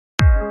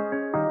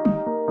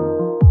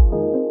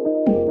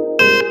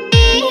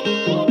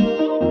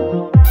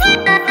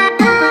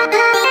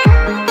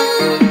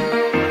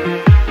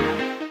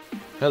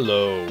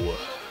Hello,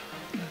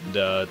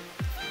 and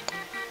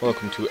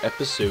welcome to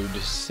episode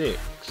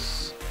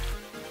 6.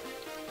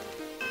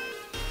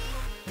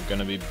 I'm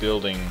gonna be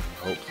building,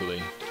 hopefully.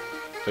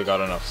 If I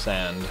got enough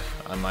sand,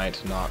 I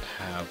might not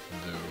have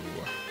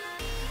though.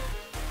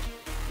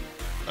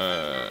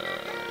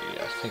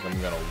 Yeah, I think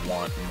I'm gonna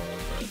want more,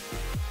 but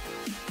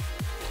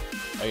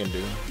I can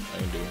do.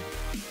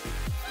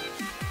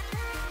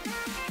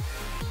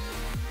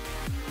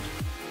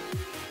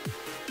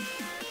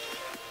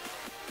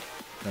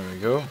 There we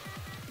go.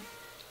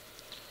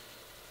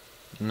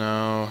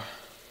 Now,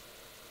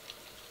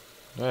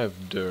 I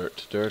have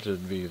dirt. Dirt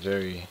would be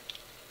very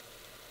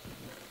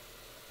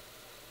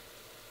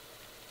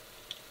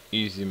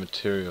easy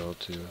material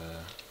to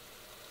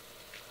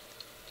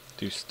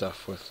do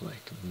stuff with,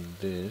 like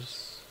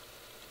this.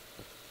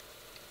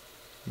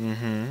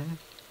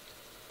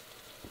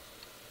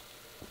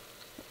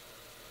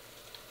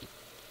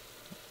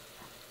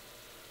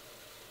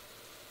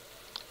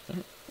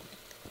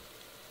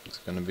 It's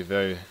gonna be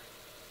very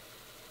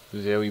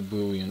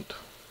buoyant.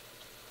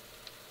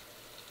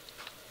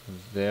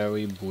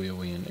 Very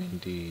buoyant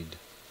indeed.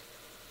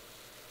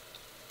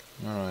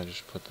 Oh, I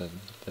just put that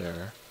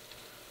there.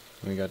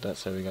 We got that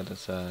side, we got that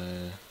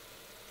side.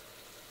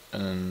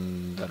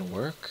 And that'll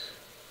work.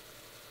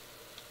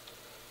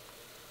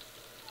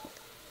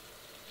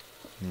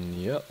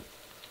 Yep.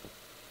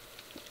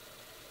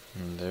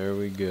 And there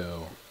we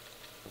go.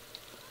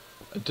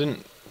 I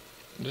didn't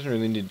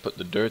really need to put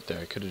the dirt there.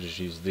 I could have just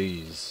used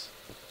these.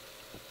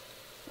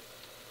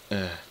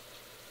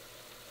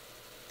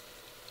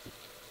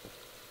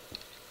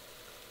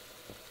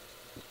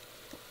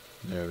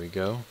 There we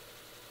go.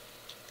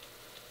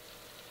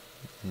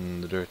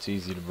 And the dirt's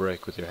easy to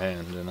break with your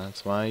hand, and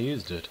that's why I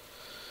used it.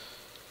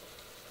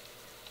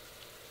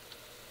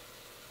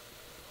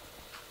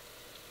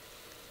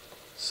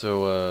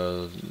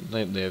 So,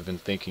 lately I've been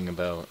thinking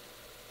about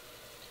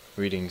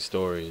reading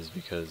stories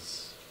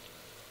because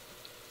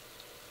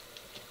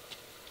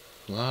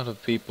a lot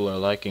of people are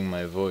liking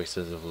my voice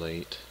as of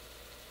late.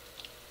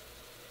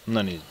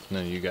 None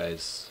of you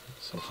guys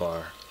so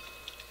far.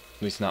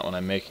 At least not when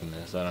I'm making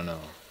this, I don't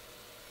know.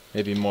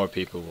 Maybe more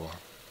people will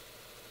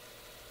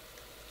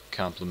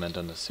compliment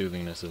on the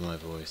soothingness of my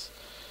voice.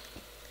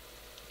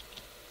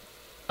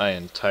 I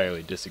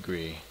entirely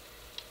disagree.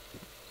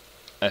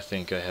 I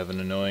think I have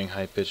an annoying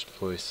high-pitched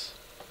voice.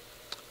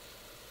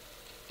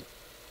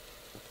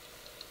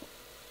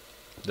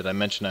 Did I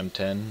mention I'm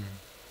 10?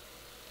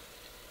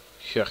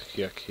 Yuck,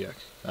 yuck, yuck.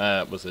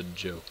 That was a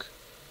joke.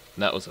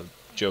 That was a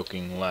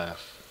joking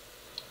laugh.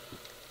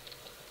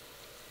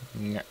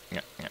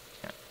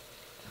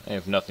 I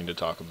have nothing to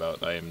talk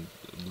about. I am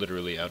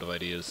literally out of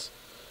ideas.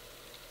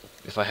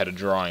 If I had a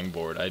drawing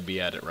board, I'd be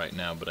at it right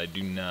now, but I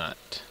do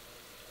not.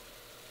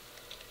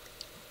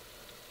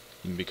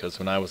 Because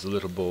when I was a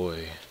little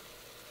boy,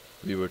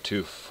 we were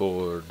too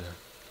forward.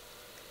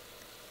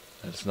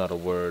 That's not a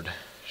word.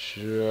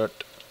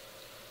 Shut.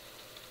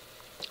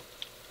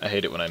 I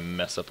hate it when I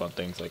mess up on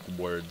things like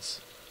words.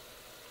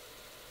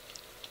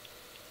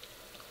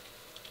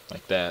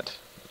 Like that.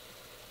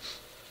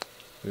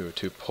 We were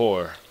too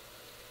poor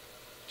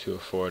to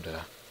afford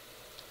a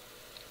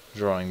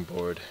drawing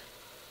board.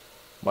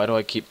 Why do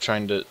I keep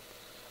trying to...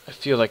 I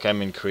feel like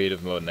I'm in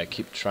creative mode and I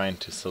keep trying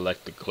to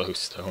select the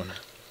glowstone.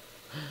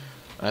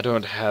 I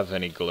don't have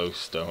any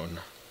glowstone.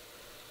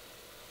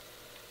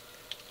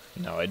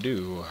 Now I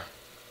do.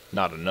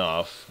 Not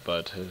enough,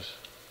 but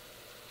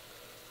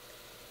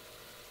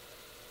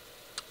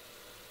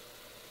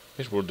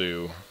it will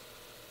do.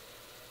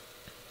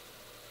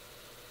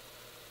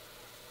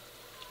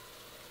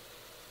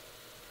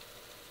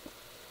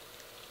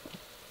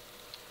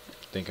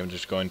 I think I'm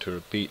just going to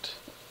repeat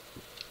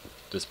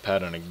this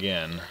pattern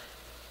again.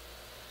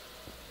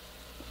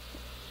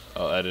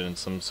 I'll add in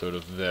some sort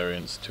of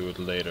variance to it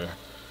later.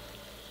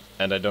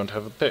 And I don't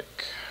have a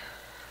pick.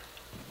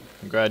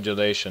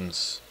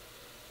 Congratulations.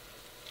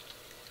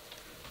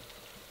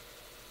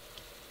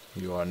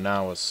 You are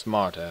now a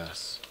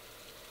smartass.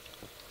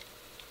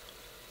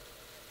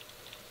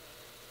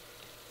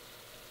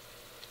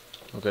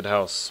 Look at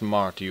how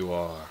smart you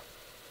are.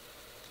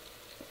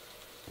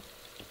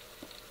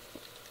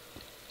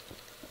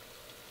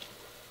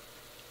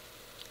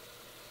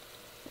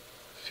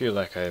 I feel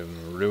like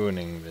I'm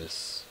ruining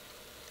this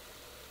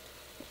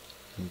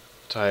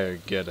entire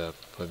getup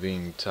by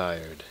being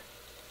tired.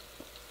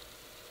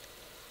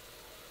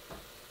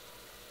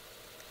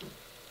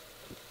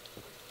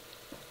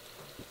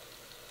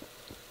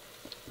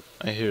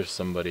 I hear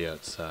somebody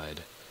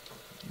outside.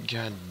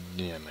 God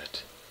damn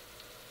it.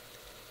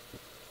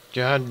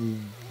 God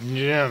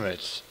damn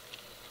it.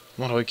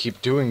 Why do I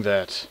keep doing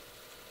that?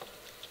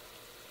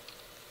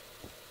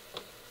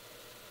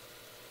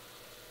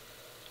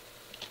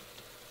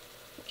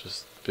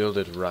 Just build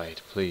it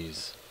right,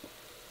 please.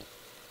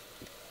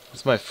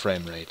 What's my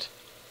frame rate?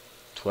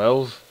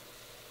 12?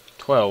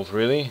 12,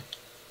 really?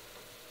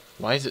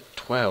 Why is it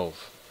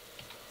 12?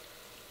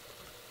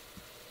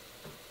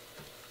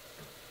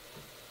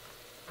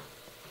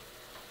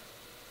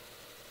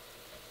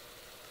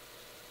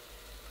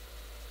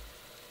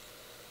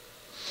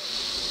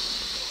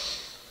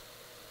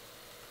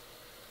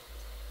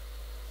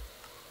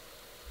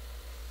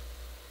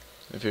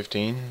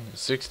 15,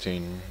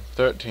 16,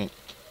 13.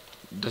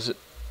 Does it...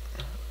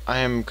 I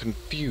am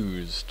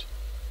confused.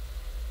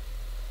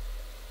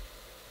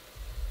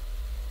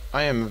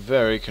 I am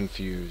very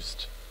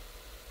confused.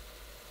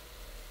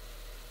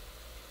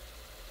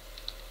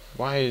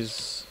 Why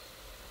is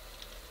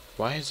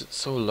it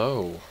so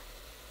low?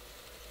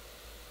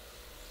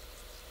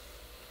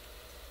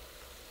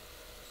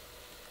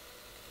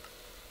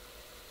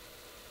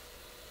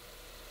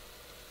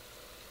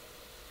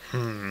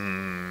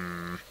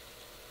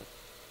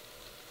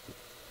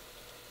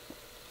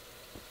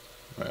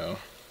 Well,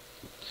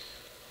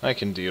 I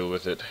can deal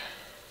with it.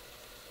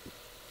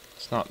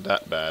 It's not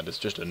that bad, it's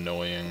just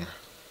annoying.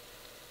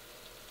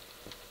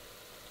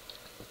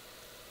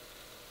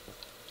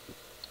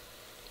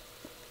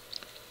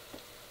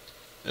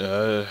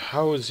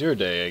 How was your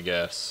day, I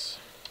guess?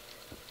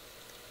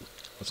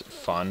 Was it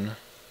fun?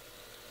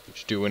 Did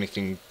you do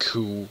anything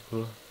cool?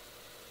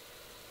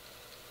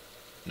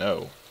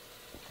 No.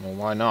 Well,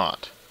 why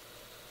not?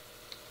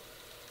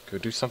 Go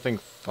do something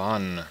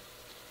fun.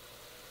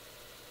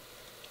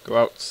 Go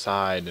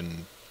outside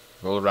and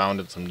roll around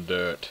in some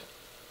dirt.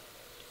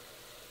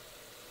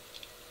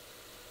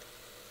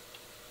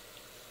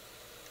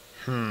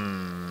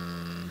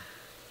 I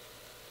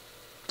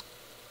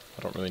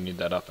don't really need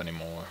that up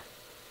anymore.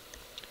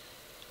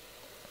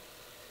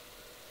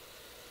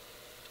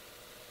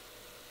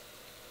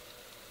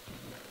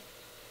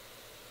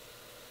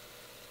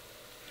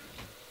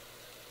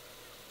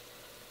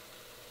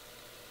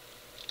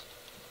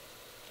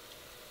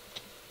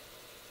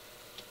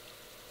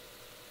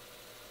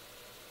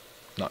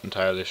 Not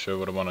entirely sure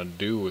what I want to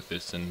do with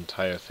this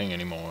entire thing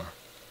anymore.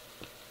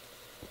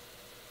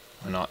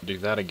 Why not do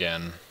that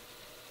again?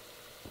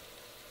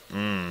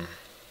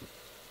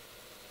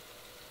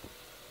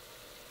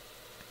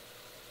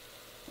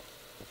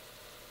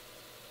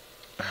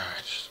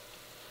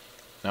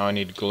 Now I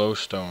need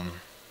glowstone.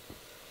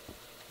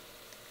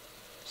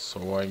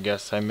 So I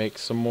guess I make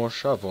some more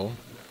shovel.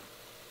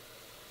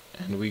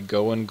 And we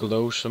go and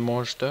glow some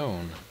more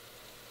stone.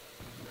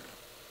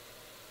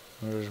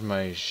 Where's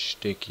my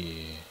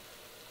sticky?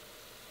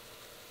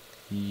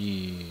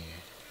 Yeah.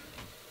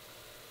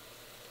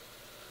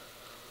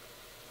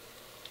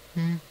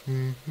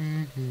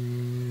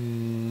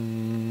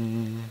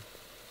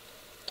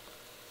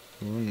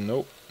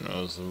 Nope, that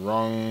was the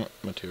wrong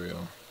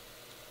material.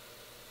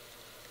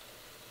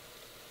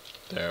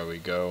 There we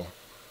go.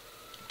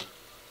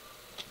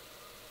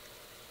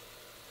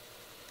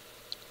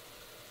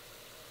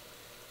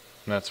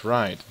 That's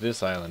right,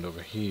 this island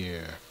over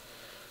here.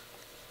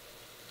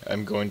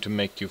 I'm going to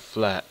make you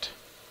flat.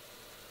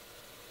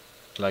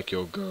 Like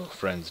your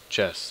girlfriend's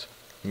chest.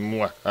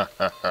 Mwah.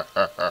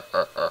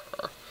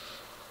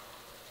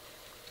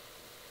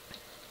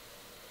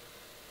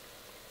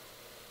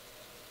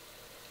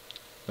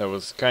 That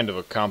was kind of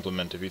a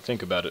compliment if you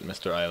think about it,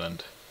 Mr.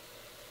 Island.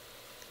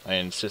 I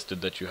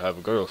insisted that you have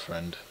a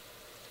girlfriend.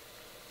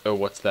 Oh,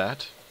 what's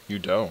that? You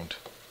don't.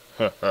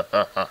 It's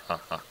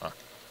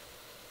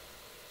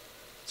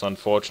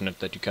unfortunate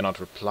that you cannot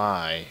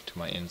reply to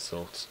my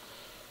insults.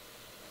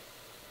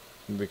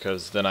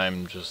 Because then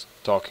I'm just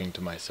talking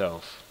to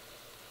myself.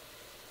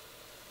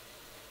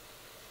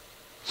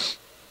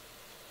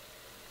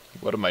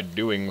 What am I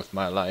doing with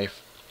my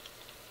life?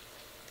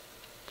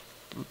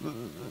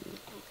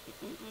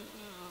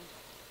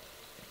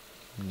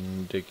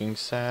 Digging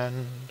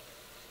sand.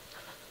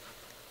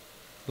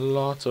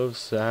 Lots of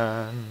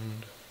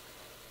sand.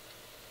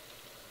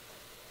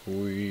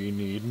 We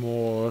need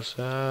more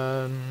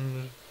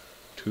sand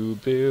to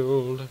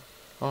build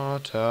our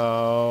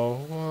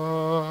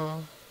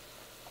tower.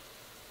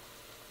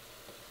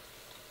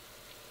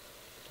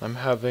 I'm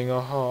having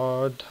a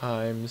hard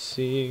time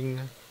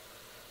seeing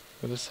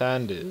where the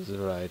sand is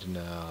right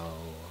now.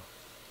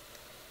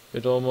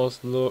 It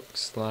almost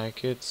looks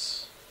like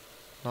it's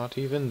not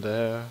even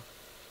there.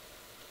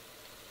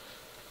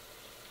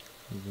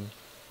 I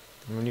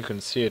mean, you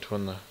can see it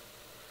when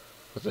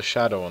with the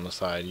shadow on the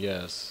side,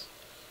 yes.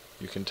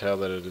 You can tell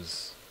that it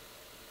is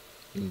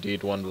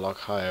indeed one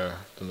block higher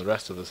than the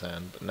rest of the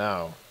sand, but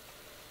now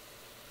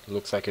it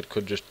looks like it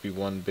could just be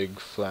one big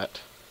flat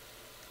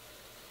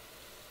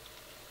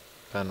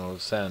panel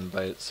of sand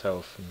by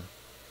itself, and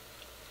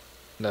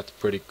that's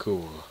pretty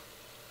cool.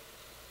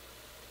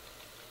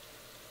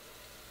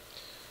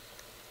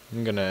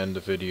 I'm gonna end the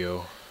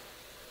video.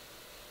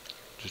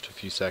 Just a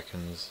few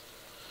seconds.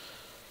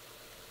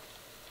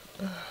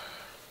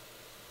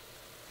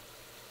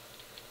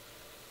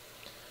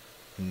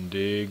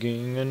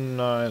 Digging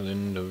an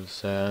island of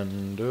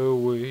sand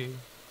away,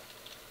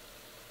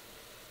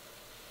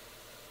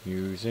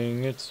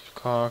 using its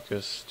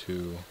carcass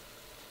to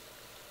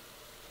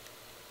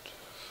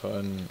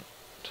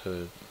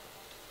This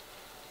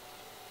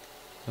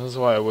is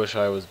why I wish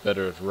I was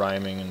better at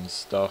rhyming and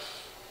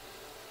stuff.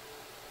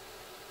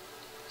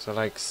 'Cause I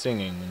like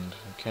singing, and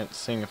I can't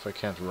sing if I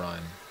can't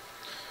rhyme.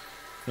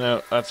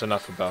 No, that's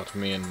enough about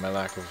me and my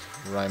lack of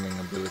rhyming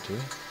ability.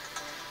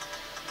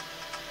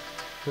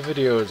 The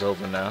video is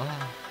over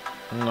now,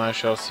 and I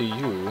shall see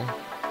you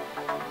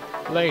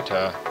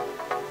later.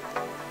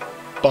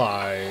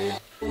 Bye.